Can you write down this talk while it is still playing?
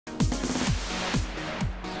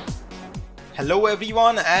Hello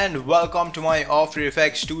everyone and welcome to my After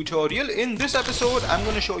Effects tutorial. In this episode, I'm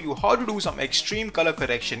going to show you how to do some extreme color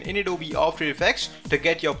correction in Adobe After Effects to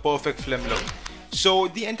get your perfect film look. So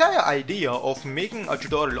the entire idea of making a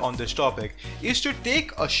tutorial on this topic is to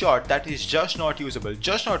take a shot that is just not usable,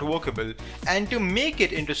 just not workable, and to make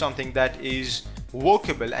it into something that is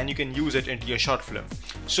workable and you can use it into your short film.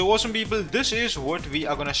 So awesome people, this is what we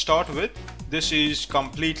are going to start with. This is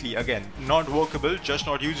completely, again, not workable, just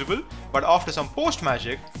not usable, but after some post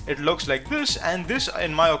magic it looks like this, and this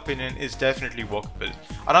in my opinion is definitely workable.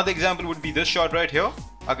 Another example would be this shot right here.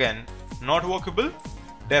 Again, not workable,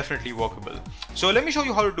 definitely workable. So let me show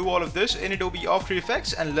you how to do all of this in Adobe After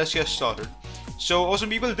Effects and let's get started. So awesome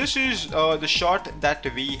people, this is the shot that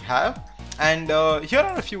we have, and here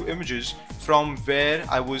are a few images from where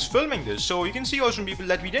I was filming this. So you can see awesome people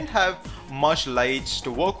that we didn't have much lights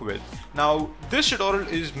to work with. Now this tutorial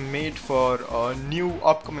is made for new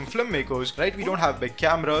upcoming filmmakers, right? We don't have big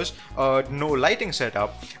cameras, no lighting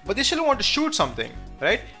setup, but they still want to shoot something,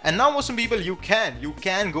 right? And now awesome people, you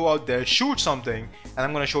can go out there, shoot something, and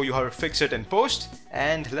I'm going to show you how to fix it in post,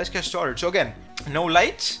 and let's get started. So again, no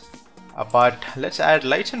lights, but let's add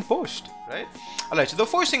lights in post, right? Alright, so the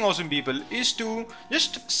first thing awesome people is to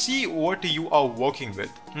just see what you are working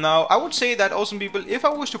with. Now I would say that awesome people, if I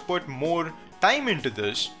was to put more time into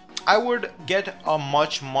this, I would get a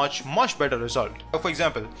much better result. For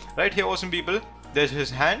example, right here awesome people, there's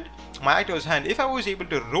his hand, my actor's hand. If I was able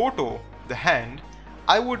to roto the hand,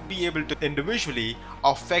 I would be able to individually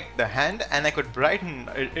affect the hand and I could brighten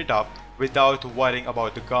it up without worrying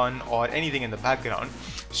about the gun or anything in the background.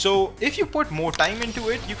 So if you put more time into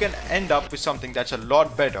it, you can end up with something that's a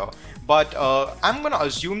lot better. But I'm gonna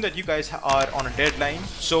assume that you guys are on a deadline,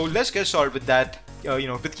 so let's get started with that,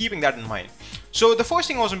 with keeping that in mind. So the first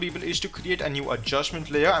thing awesome people is to create a new adjustment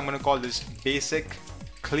layer. I'm gonna call this basic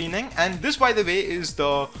cleaning, and this by the way is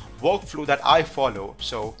the workflow that I follow.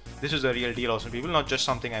 So this is the real deal awesome people, not just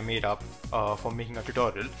something I made up for making a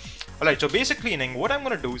tutorial. Alright, so basic cleaning, what I'm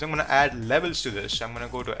gonna do is I'm gonna add levels to this. I'm gonna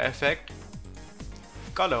go to effect,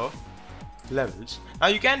 color, levels. Now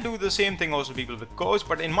you can do the same thing also people with curves,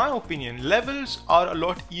 but in my opinion levels are a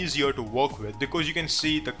lot easier to work with because you can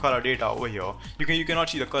see the color data over here. You cannot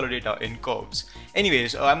see the color data in curves.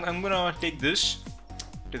 Anyways, I'm gonna take this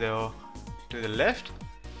to the left,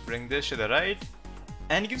 bring this to the right,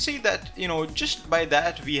 and you can see that just by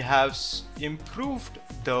that we have improved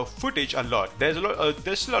the footage a lot.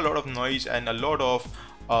 There's still a lot of noise and a lot of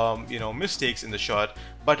mistakes in the shot,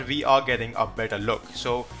 but we are getting a better look.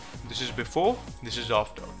 So this is before, this is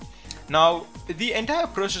after. Now the entire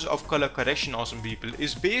process of color correction awesome people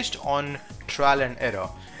is based on trial and error.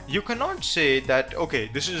 You cannot say that okay,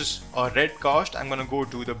 this is a red cast, I'm gonna go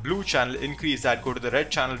to the blue channel, increase that, go to the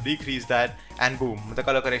red channel, decrease that, and boom, the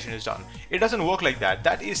color correction is done. It doesn't work like that.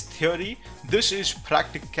 That is theory. This is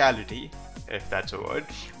practicality, if that's a word.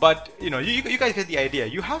 But you guys get the idea.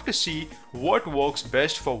 You have to see what works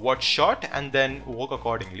best for what shot and then work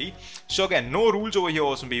accordingly. So again, no rules over here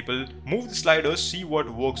awesome people. Move the sliders, see what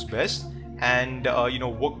works best, and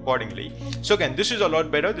work accordingly. So again, this is a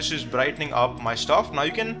lot better. This is brightening up my stuff. Now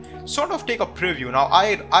you can sort of take a preview. Now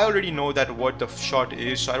I already know that what the shot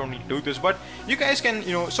is, so I don't need to do this, but you guys can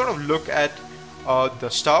sort of look at the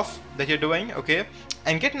stuff that you're doing, okay,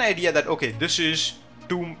 and get an idea that okay, this is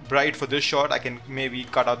too bright for this shot. I can maybe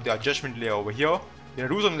cut out the adjustment layer over here,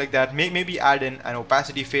 do something like that. Maybe add in an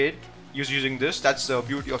opacity fade using this. That's the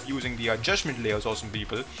beauty of using the adjustment layers awesome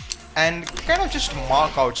people. And kind of just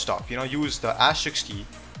mark out stuff, use the asterisk key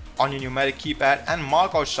on your numeric keypad and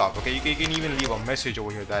mark out stuff, okay. You can even leave a message over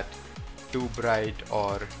here that too bright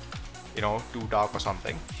or too dark or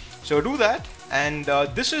something. So do that, and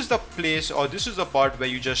this is the place, or this is the part where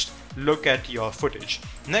you just look at your footage.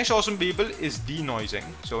 Next awesome people is denoising.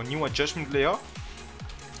 So new adjustment layer,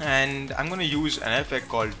 and I'm going to use an effect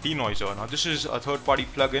called denoiser. Now this is a third-party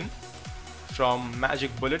plugin from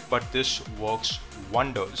Magic Bullet, but this works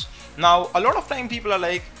wonders. Now a lot of time people are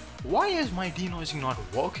like, why is my denoising not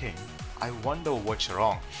working? I wonder what's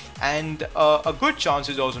wrong. And a good chance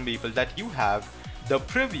is awesome people that you have the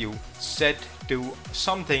preview set to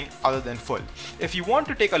something other than full. If you want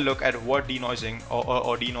to take a look at what denoising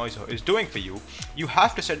or denoiser is doing for you, you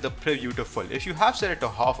have to set the preview to full. If you have set it to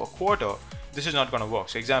half or quarter, this is not going to work.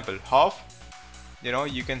 So example, half,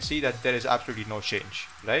 you can see that there is absolutely no change,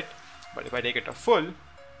 right? But if I take it to full,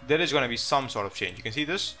 there is going to be some sort of change. You can see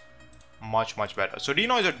this much better. So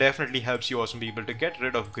denoiser definitely helps you awesome people to get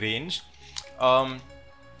rid of grains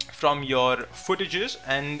from your footages,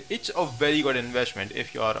 and it's a very good investment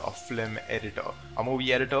if you are a film editor, a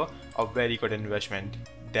movie editor. A very good investment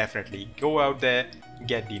definitely go out there,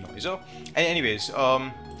 get denoiser. And anyways,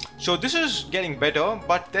 so this is getting better,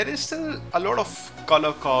 but there is still a lot of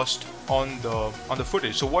color cast on the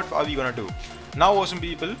footage. So what are we gonna do now? Awesome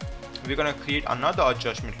people, we're gonna create another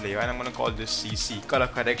adjustment layer, and I'm gonna call this CC, color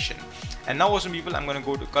correction. And now awesome people, I'm gonna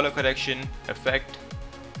go to color correction, effect,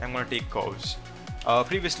 I'm gonna take curves.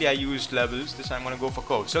 Previously I used levels, this I'm gonna go for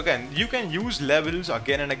curves. So again, you can use levels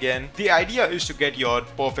again and again. The idea is to get your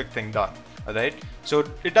perfect thing done. Alright, so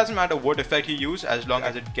it doesn't matter what effect you use as long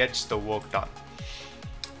as it gets the work done.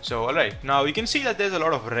 So alright, now you can see that there's a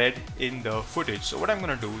lot of red in the footage. So what I'm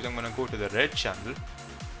gonna do is I'm gonna go to the red channel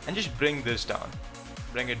and just bring this down.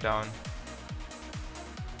 Bring it down.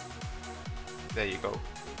 There you go.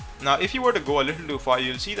 Now if you were to go a little too far,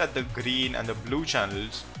 you'll see that the green and the blue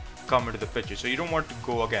channels come into the picture. So you don't want to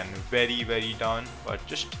go again very down, but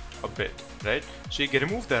just a bit, right? So you can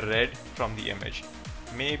remove the red from the image.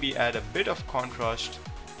 Maybe add a bit of contrast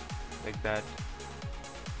like that,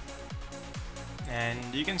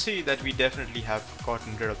 and you can see that we definitely have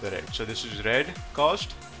gotten rid of the red. So this is red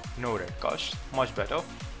cast, no red cast, much better.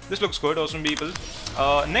 This looks good, awesome people.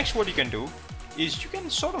 Next what you can do is you can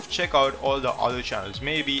sort of check out all the other channels.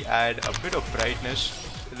 Maybe add a bit of brightness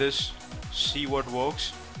to this, see what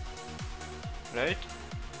works, right?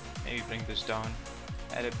 Maybe bring this down,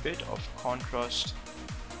 add a bit of contrast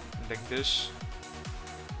like this.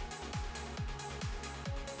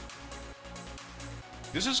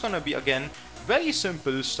 This is gonna be again very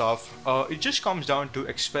simple stuff. It just comes down to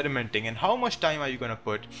experimenting and how much time are you gonna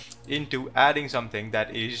put into adding something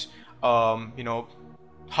that is you know,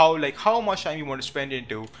 how much time you want to spend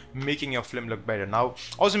into making your film look better. Now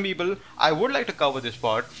awesome people, I would like to cover this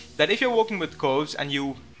part, that if you're working with curves and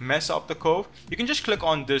you mess up the curve, you can just click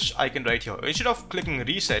on this icon right here. Instead of clicking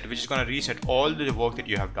reset, which is going to reset all the work that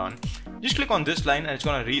you have done, just click on this line and it's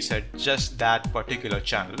going to reset just that particular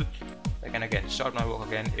channel. I can again start my work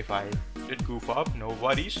again if I did goof up, no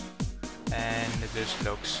worries, and this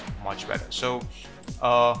looks much better. So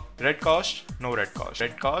red cast, no red cast,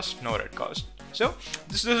 red cast, no red cast. So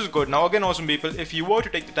this is good. Now again awesome people, if you were to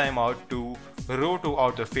take the time out to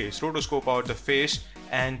rotoscope out the face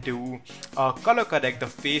and to color correct the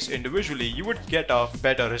face individually, you would get a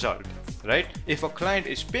better result, right? If a client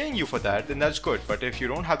is paying you for that, then that's good. But if you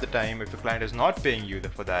don't have the time, if the client is not paying you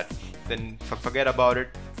for that, then forget about it,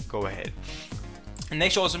 go ahead.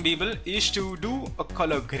 Next awesome people is to do a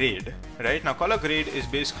color grade, right? Now color grade is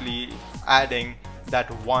basically adding that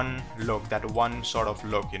one look, that one sort of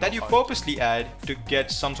look, you know, that you purposely add to get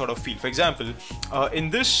some sort of feel. For example, in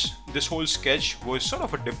this whole sketch was sort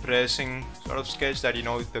of a depressing sort of sketch that, you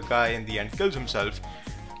know, the guy in the end kills himself,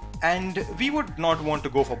 and we would not want to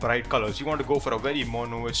go for bright colors. You want to go for a very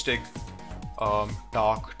monoistic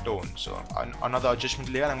dark tone. So another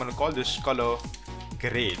adjustment layer, I'm going to call this color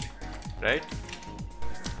grade, right?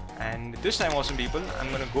 And this time awesome people, I'm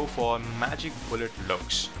going to go for magic bullet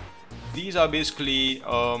looks. These are basically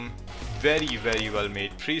very well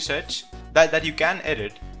made presets that you can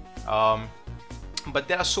edit, but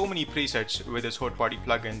there are so many presets with this third-party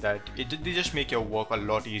plugin that they just make your work a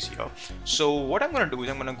lot easier. So what I'm gonna do is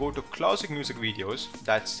I'm gonna go to classic music videos,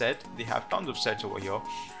 that set. They have tons of sets over here.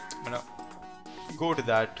 I'm gonna go to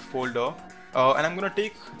that folder and I'm gonna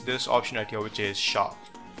take this option right here, which is sharp.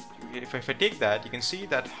 If I take that, you can see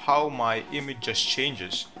that how my image just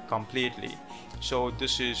changes completely. So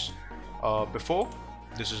this is before,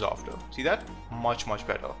 this is after. See that? Much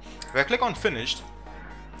better. If I click on finished,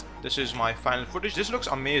 this is my final footage. This looks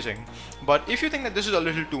amazing, but if you think that this is a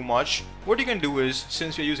little too much, what you can do is,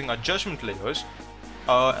 since we're using adjustment layers,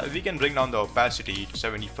 we can bring down the opacity to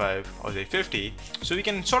 75 or say 50, so we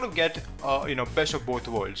can sort of get you know, best of both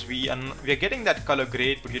worlds. We are getting that color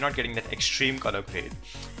grade, but you're not getting that extreme color grade.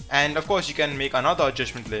 And of course you can make another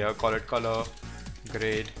adjustment layer, call it color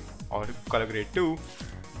grade or color grade 2,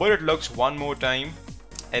 but it looks one more time,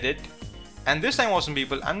 edit, and this time awesome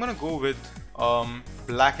people, I'm gonna go with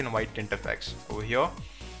black and white tint effects over here,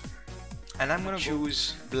 and I'm gonna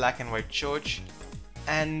choose black and white church.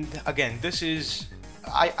 And again, this is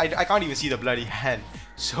I can't even see the bloody hand,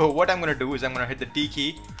 so what I'm gonna do is I'm gonna hit the T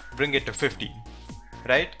key, bring it to 15,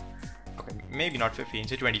 right? Okay, maybe not 15,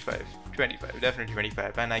 say 25, definitely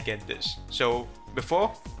 25, and I get this. So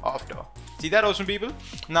before, after. See that awesome people?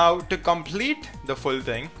 Now to complete the full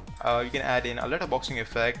thing, you can add in a letterboxing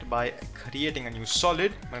effect by creating a new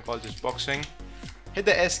solid. I'm gonna call this boxing. Hit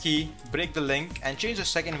the S key, break the link, and change the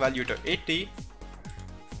second value to 80.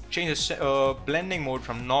 Change the blending mode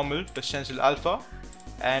from normal to stencil alpha,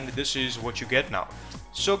 and this is what you get now.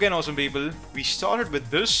 So again awesome people, we started with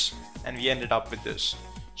this and we ended up with this.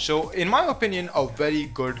 So in my opinion, a very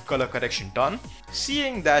good color correction done.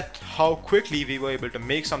 Seeing that how quickly we were able to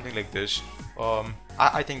make something like this,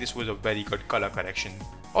 I think this was a very good color correction.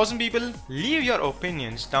 Awesome people, leave your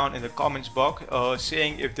opinions down in the comments box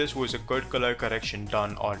saying if this was a good color correction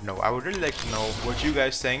done or no. I would really like to know what you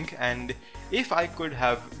guys think, and if I could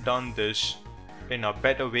have done this in a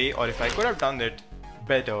better way, or if I could have done it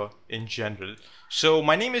better in general. So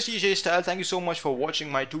my name is DJ Style. Thank you so much for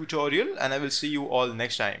watching my tutorial, and I will see you all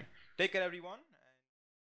next time. Take care everyone.